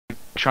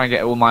try and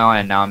get all my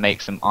iron now and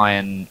make some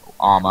iron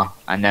armor,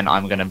 and then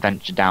I'm gonna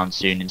venture down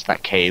soon into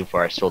that cave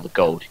where I saw the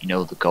gold. You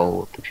know, the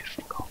gold, the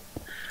beautiful gold.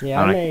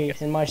 Yeah, I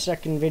made, in my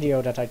second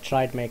video that I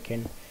tried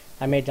making,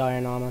 I made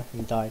iron armor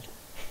and died.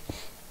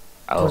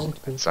 Oh,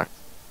 that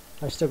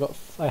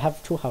sucks. I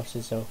have 2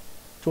 houses though.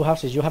 2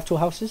 houses. You have 2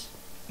 houses?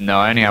 No,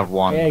 I only have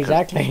 1. Yeah,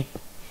 exactly.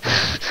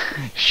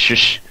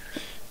 Shush.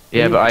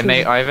 Yeah, but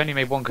I've only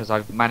made 1 because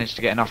I've managed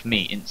to get enough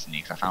meat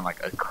instantly because I found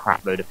like a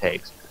crap load of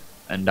pigs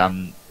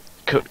and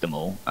cooked them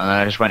all, and then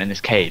I just went in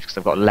this cave because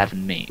I've got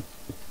 11 meat.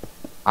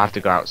 I have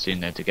to go out soon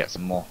though to get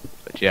some more,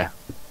 but yeah.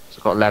 So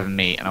I've got 11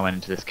 meat and I went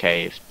into this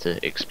cave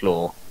to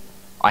explore.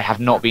 I have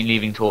not been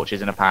leaving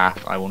torches in a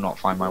path. I will not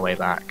find my way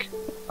back.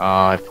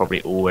 I've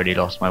probably already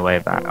lost my way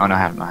back. Oh no, I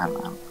haven't.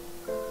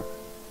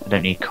 I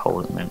don't need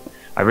coal at the moment.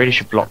 I really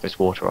should block this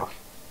water off.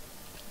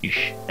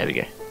 Yeesh. There we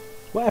go.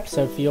 What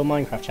episode for your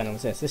Minecraft channel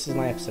is this? This is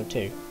my episode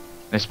 2.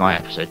 This is my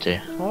episode 2.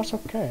 Oh, that's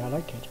okay. I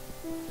like it.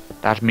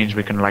 That means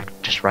we can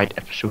like just write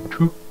episode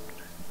 2.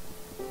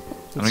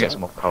 I'm gonna get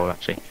some more coal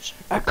actually.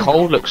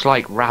 Coal looks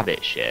like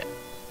rabbit shit.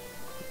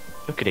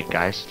 Look at it,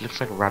 guys. It looks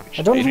like a rabbit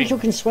shit. I don't think you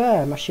can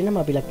swear. Machinima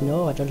might be like,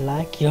 no, I don't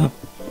like you.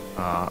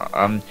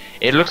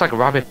 It looks like a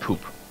rabbit poop.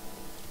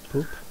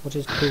 Poop? What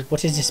is poop?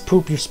 What is this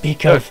poop you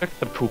speak of? Look at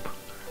the poop.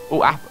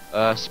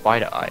 Oh,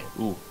 spider eye.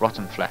 Ooh,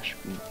 rotten flesh.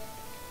 Ooh,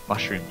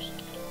 mushrooms.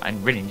 I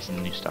really need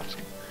some new stuff.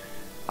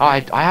 Oh,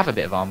 I have a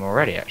bit of armor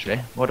already, actually.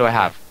 What do I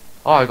have?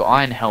 Oh, I've got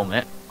iron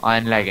helmet,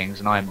 iron leggings,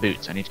 and iron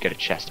boots. I need to get a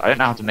chest. I don't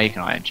know how to make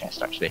an iron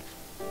chest, actually.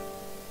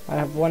 I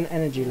have 1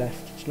 energy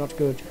left. It's not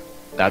good.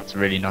 That's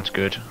really not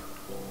good.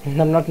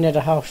 I'm not near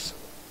the house.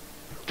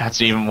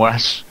 That's even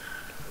worse.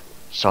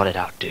 Sort it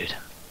out, dude.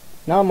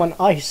 Now I'm on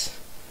ice.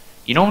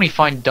 You normally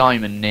find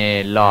diamond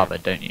near lava,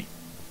 don't you?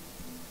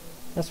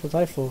 That's what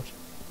I thought.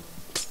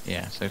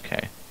 Yeah, it's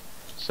okay.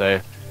 So,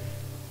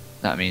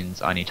 that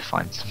means I need to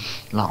find some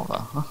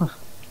lava.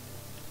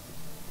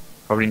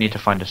 Probably need to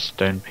find a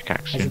stone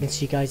pickaxe soon. As you can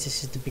see, guys,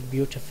 this is the big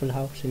beautiful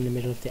house in the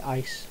middle of the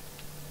ice.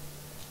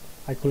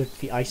 I call it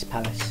the Ice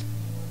Palace.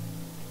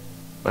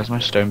 Where's my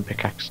stone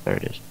pickaxe? There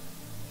it is.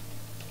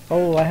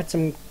 Oh, I had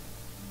some...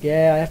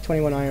 Yeah, I have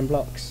 21 iron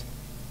blocks.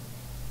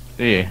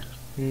 Do you?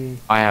 Hmm.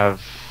 I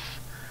have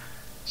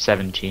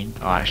 17.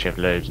 Oh, I actually have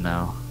loads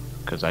now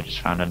because I just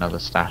found another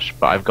stash.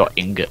 But I've got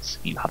ingots.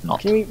 You have not.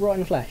 Can you eat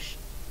rotten flesh?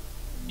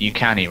 You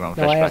can eat rotten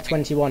No, flesh. I have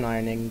 21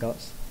 iron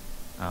ingots.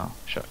 Oh,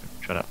 shut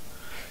up.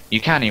 You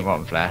can eat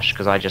rotten flesh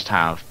because I just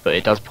have, but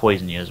it does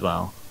poison you as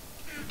well.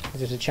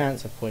 Is there a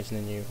chance of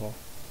poisoning you? Or...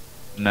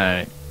 No,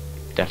 it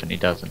definitely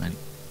does, I think.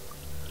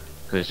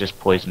 Because it's just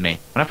poisoned me.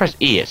 When I press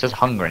E, it says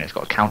hunger and it's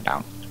got a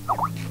countdown.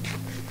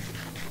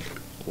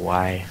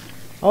 Why?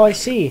 Oh, I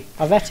see.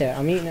 I've ate it.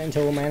 I'm eating it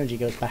until all my energy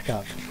goes back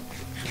up.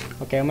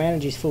 Okay, well, my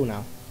energy's full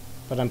now,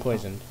 but I'm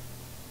poisoned.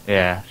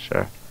 Yeah,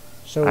 sure.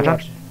 So I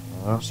what?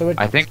 don't. So it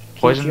I think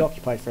keeps poison. you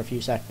occupied for a few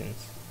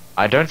seconds.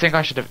 I don't think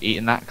I should have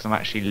eaten that because I'm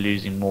actually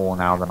losing more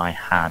now than I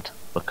had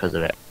because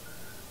of it.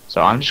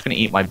 So I'm just going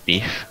to eat my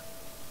beef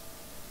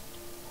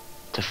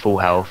to full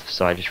health,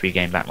 so I just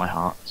regain back my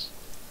hearts.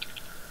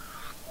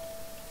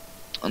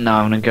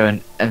 Now I'm going to go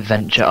and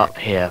adventure up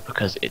here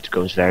because it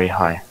goes very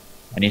high.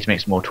 I need to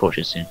make some more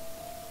torches soon.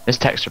 This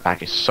texture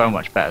pack is so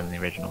much better than the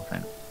original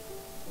thing.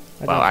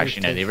 Well,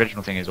 actually no, the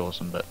original thing is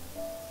awesome, but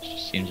it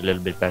just seems a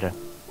little bit better.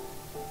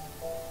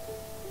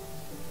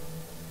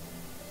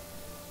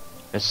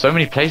 There's so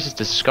many places to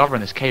discover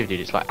in this cave,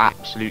 dude. It's like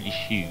absolutely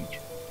huge.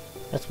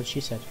 That's what she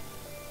said.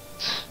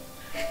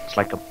 It's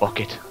like a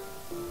bucket.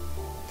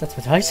 That's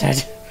what I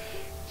said.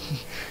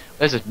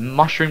 There's a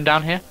mushroom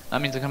down here.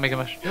 That means I can make a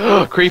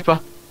mushroom. Creeper!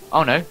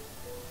 Oh no.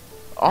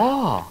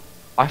 Oh!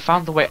 I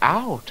found the way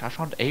out. I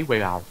found a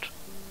way out.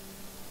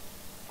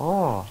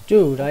 Oh.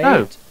 Dude,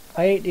 I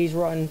ate these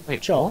rotten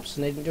chops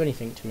and they didn't do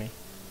anything to me.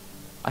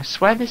 I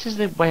swear this is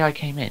the way I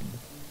came in.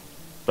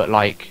 But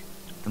like,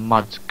 the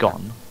mud's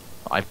gone.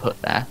 That I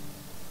put there.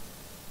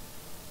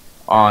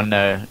 Oh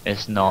no,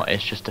 it's not.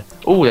 It's just a...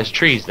 Oh, there's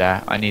trees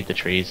there. I need the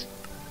trees.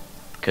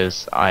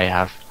 Because I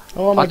have...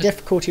 Oh, my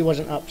difficulty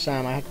wasn't up,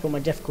 Sam. I had to put my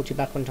difficulty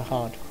back onto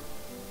hard.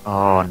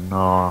 Oh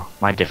no,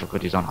 my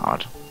difficulty's on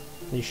hard.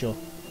 Are you sure?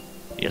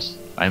 Yes,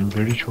 I'm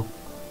very sure.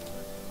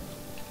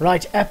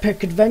 Right,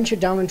 epic adventure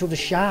down into the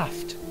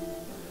shaft.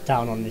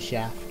 Down on the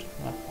shaft.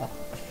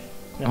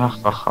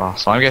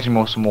 So I'm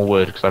getting some more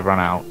wood because I've run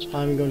out.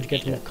 I'm going to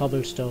get some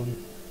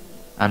cobblestone.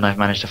 And I've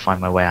managed to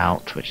find my way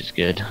out, which is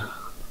good.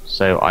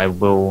 So I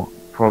will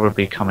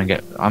probably come and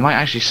get... I might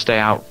actually stay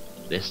out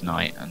this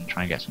night and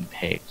try and get some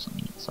pigs,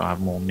 so I have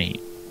more meat.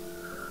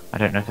 I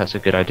don't know if that's a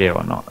good idea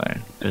or not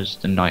though, because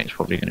the night's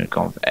probably going to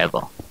go on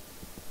forever.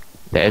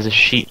 There is a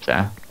sheep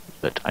there,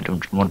 but I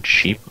don't want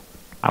sheep.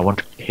 I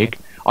want a pig.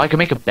 Oh, I can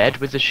make a bed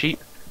with the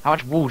sheep. How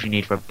much wool do you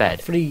need for a bed?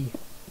 3.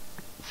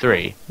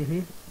 3?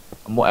 Mhm.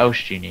 And what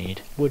else do you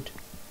need? Wood.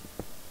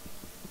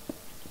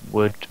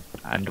 Wood,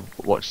 and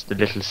what's the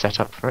little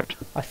setup for it?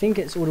 I think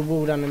it's all the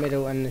wool down the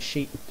middle and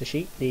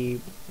the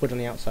wood on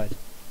the outside.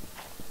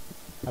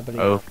 I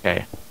believe.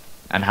 Okay.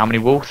 And how many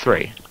wool?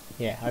 3?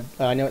 Yeah,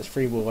 I know it's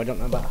free wool. I don't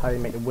know about how you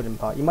make the wooden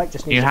part. You might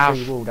just need You the have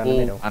free wool down the wool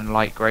middle. and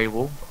light grey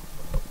wool.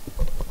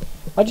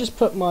 I just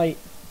put my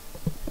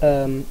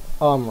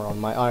armour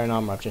on, my iron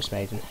armour I've just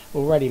made, and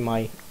already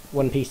my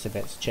one piece of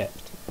it's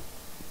chipped.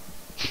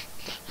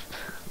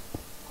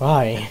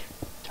 Why?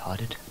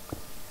 Retarded.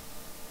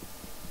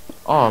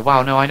 Oh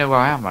wow, no, I know where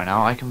I am right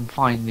now. I can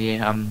find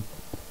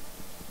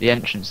the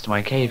entrance to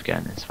my cave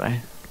going this way.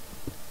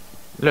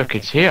 Look,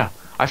 it's here.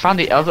 I found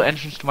the other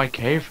entrance to my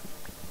cave.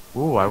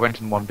 Ooh, I went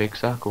in one big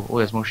circle. Oh,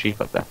 there's more sheep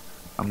up there.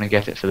 I'm gonna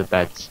get it for the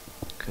beds,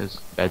 because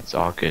beds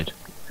are good.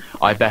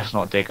 I best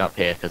not dig up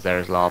here, because there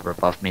is lava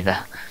above me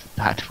there.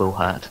 That will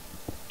hurt.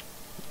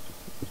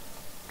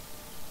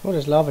 Oh,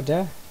 there's lava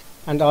there.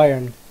 And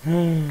iron.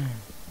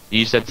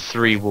 You said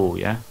 3 wool,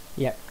 yeah?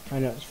 Yeah, I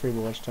know it's free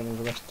wool, I just don't know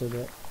the rest of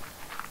it.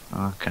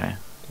 Okay.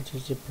 That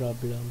is the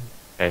problem.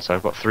 Okay, so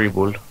I've got 3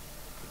 wool.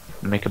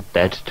 Make a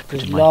bed to put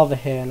There's in my... lava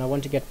here and I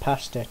want to get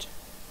past it.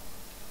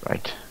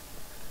 Right.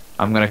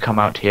 I'm gonna come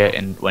out here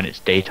when it's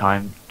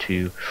daytime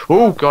to...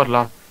 Oh god,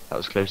 love! That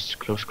was close.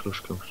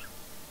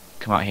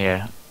 Come out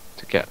here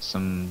to get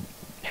some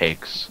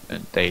pigs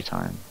at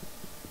daytime.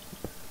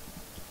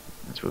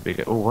 That's what we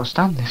get. Oh, what's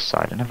down this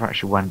side? I never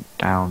actually went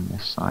down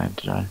this side,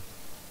 did I?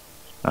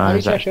 How do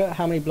you check out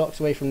how many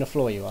blocks away from the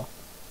floor you are?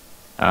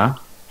 Huh?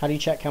 How do you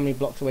check how many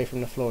blocks away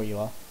from the floor you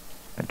are?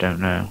 I don't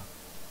know.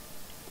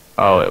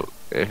 Oh,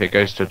 if it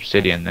goes to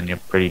obsidian, then you're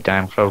pretty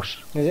damn close.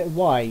 Is it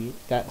Y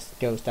that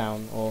goes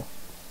down, or...?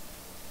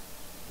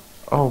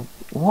 Oh,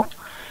 what?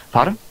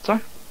 Pardon?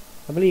 Sorry?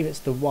 I believe it's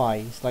the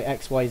Y's, like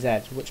X, Y, Z.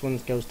 Which one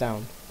goes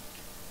down?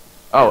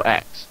 Oh,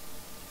 X.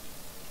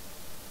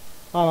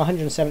 Oh, I'm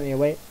 170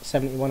 away,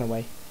 71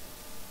 away.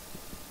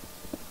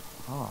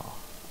 Oh.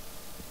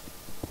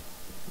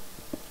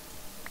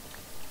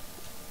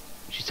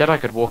 She said I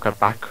could walk her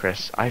back,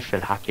 Chris. I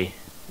feel happy.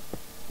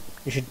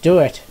 You should do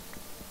it.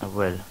 I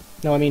will.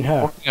 No, I mean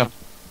her. Walking up...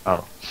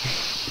 Oh.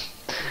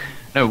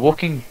 No,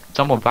 walking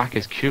someone back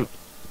is cute.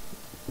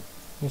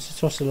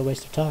 It's also a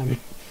waste of time.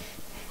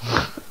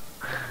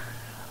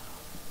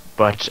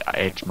 But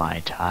it's my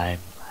time.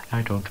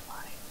 I don't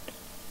mind.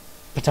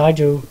 But I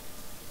do.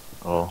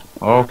 Oh,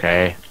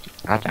 okay.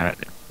 God damn it.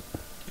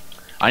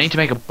 I need to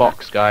make a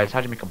box, guys.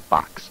 How do you make a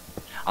box?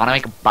 I wanna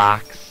make a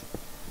box.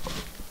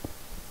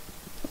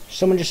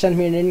 Someone just sent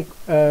me an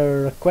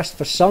request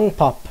for song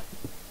pop.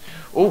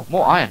 Oh,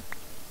 more iron.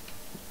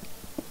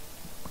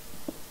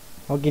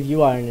 I'll give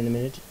you iron in a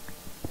minute.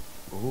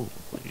 Ooh.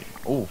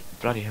 Oh,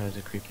 bloody hell, there's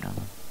a creeper down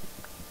there.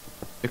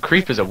 The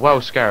creepers are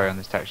well scary on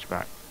this texture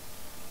pack.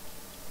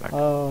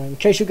 In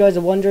case you guys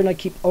are wondering, I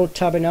keep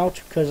alt-tabbing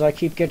out because I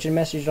keep getting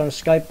messaged on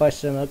Skype by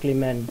some ugly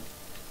men.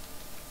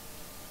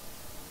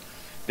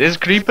 This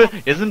creeper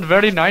isn't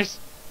very nice.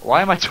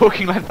 Why am I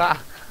talking like that?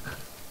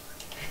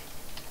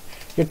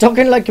 You're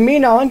talking like me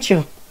now, aren't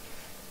you?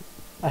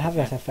 I have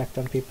that effect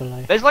on people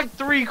like... There's like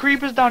 3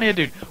 creepers down here,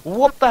 dude.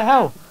 What the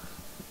hell?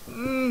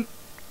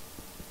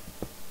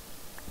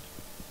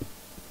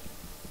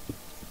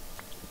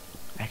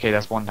 Okay,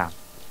 that's one down.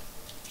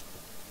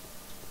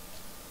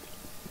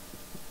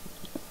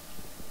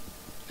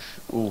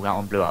 Ooh, that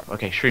one blew up.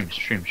 Okay, shrooms.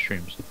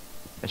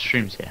 There's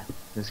shrooms here.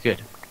 That's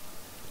good.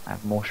 I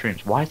have more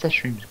shrooms. Why is there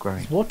shrooms growing?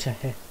 There's water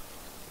here.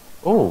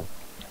 Oh,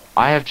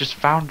 I have just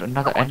found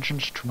another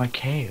entrance to my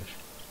cave.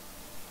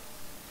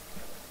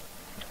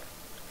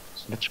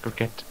 So let's go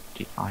get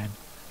the iron.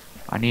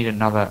 I need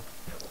another...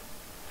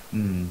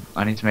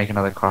 I need to make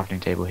another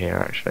crafting table here,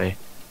 actually.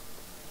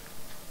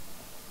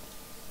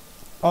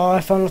 Oh,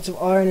 I found lots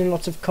of iron and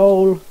lots of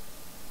coal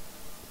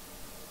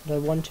that I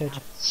wanted.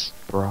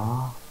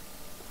 Brah.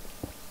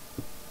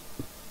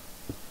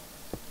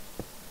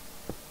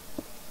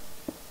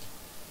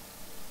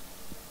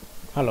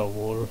 Hello,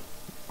 wall.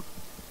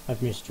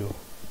 I've missed you.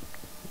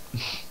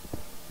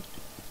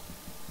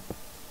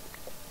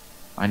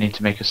 I need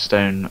to make a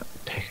stone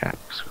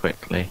pickaxe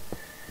quickly.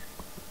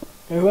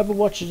 Whoever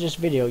watches this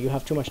video, you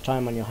have too much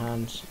time on your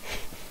hands.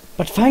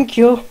 But thank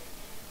you!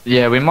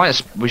 Yeah,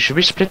 should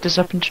we split this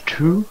up into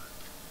 2?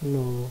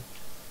 No.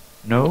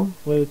 No?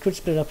 Well, we could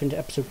split up into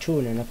episode 2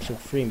 and then episode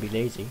 3 and be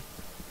lazy.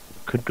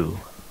 Could do.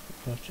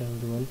 But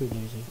we won't be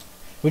lazy.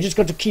 We just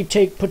got to keep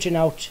putting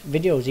out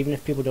videos even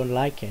if people don't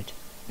like it.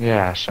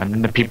 Yes,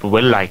 and the people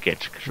will like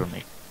it, because we'll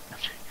make...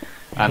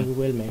 We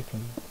will make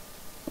them.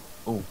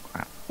 Oh,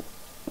 crap.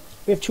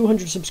 We have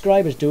 200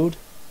 subscribers, dude.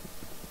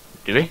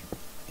 Do we?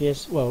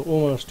 Yes, well,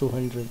 almost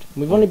 200.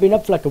 We've only been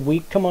up for like a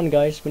week. Come on,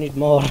 guys, we need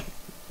more.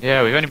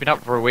 Yeah, we've only been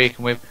up for a week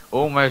and we've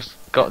almost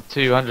got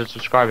 200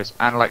 subscribers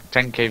and like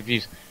 10k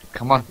views.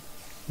 Come on.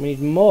 We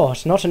need more.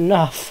 It's not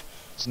enough.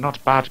 It's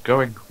not bad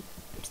going.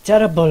 It's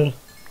terrible.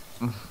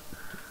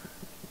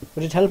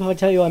 Would it help if I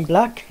tell you I'm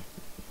black?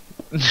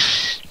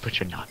 But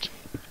you're not.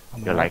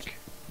 I'm You're not. like,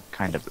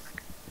 kind of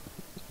black.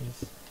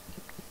 Yes.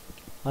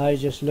 I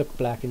just look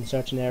black in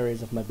certain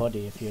areas of my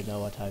body, if you know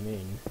what I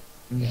mean.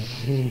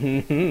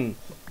 Yeah.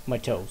 My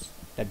toes.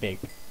 They're big.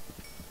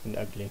 And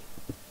ugly.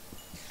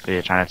 So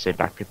you're trying to say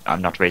black people.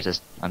 I'm not racist.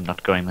 I'm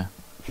not going there.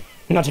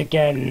 Not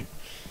again.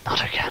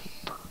 Not again.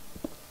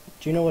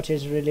 Do you know what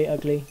is really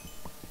ugly?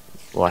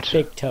 What?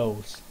 Big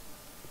toes.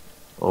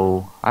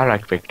 Oh, I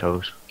like big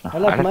toes. I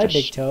like my to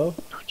big toe.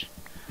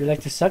 You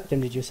like to suck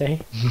them, did you say?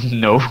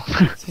 No.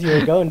 That's what you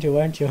were going to,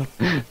 weren't you?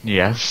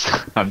 Yes.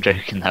 I'm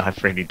joking though, I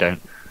really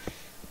don't.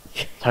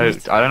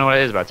 Toes, I don't know what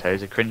it is about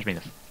toes, it cringe me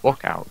the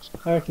fuck out.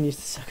 I reckon you used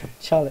to suck on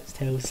Charlotte's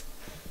toes.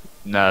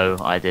 No,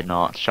 I did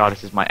not.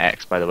 Charlotte is my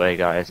ex, by the way,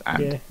 guys,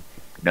 and Yeah.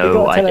 no, You've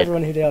got to I tell did.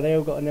 everyone who they are. They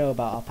all got to know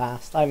about our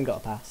past. I haven't got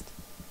a past.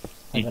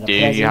 I've You got a do,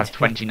 you have present.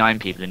 29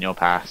 people in your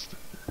past.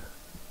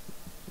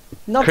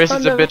 Not Chris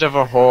is a bit of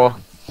a whore.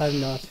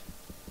 I'm not.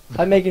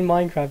 I'm making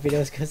Minecraft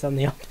videos because I'm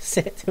the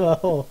opposite to a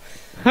whore.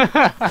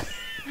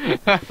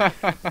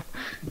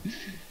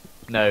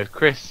 No,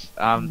 Chris,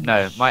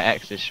 no, my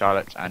ex is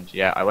Charlotte, and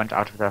yeah, I went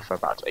out with her for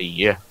about a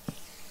year.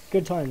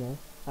 Good time though,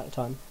 at the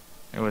time.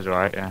 It was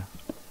alright, yeah.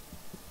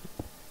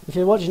 If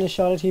you're watching this,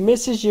 Charlotte, he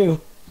misses you.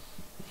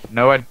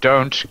 No, I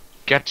don't.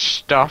 Get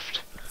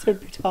stuffed. It's a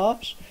bit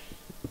harsh.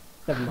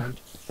 Never mind.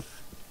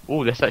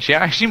 Oh, this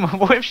actually,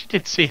 what if she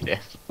did see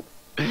this?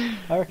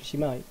 I reckon she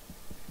might.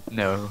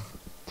 No.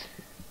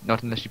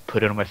 Not unless you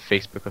put it on my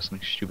Facebook or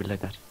something stupid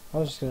like that. I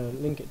was just going to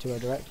link it to her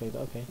directly,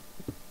 but okay.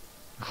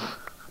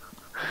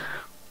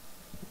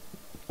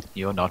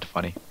 You're not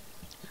funny.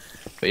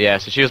 But yeah,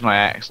 so she was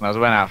my ex, and I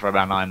went out for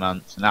about 9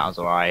 months, and that was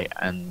alright,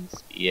 and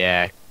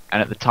yeah.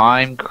 And at the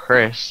time,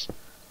 Chris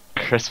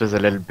was a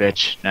little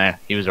bitch. No,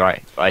 he was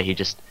right, but he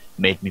just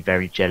made me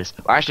very jealous.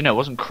 Well, actually, no, it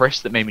wasn't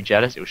Chris that made me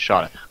jealous, it was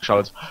Charlotte.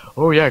 Charlotte's,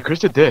 oh yeah, Chris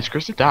did this,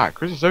 Chris did that,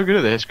 Chris is so good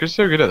at this, Chris is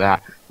so good at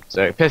that.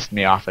 So it pissed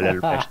me off a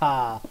little bit.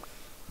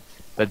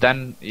 But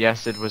then,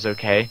 yes, it was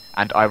okay,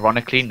 and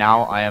ironically,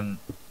 now I am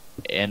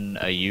in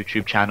a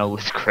YouTube channel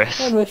with Chris.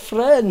 And we're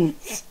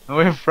friends.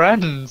 We're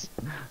friends.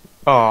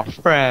 Oh,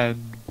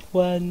 friends.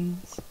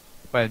 Friends.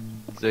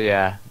 Friends. So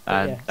yeah,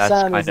 and Yeah. that's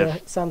Sam kind is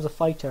of. Sam's a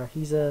fighter.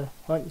 He's a.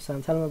 Aren't you,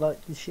 Sam? Tell him about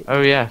his shit.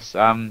 Oh yes.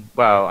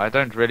 Well, I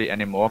don't really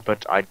anymore,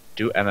 but I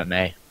do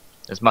MMA.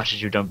 As much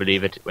as you don't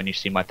believe it when you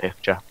see my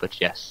picture, but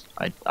yes,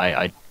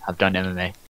 I have done MMA.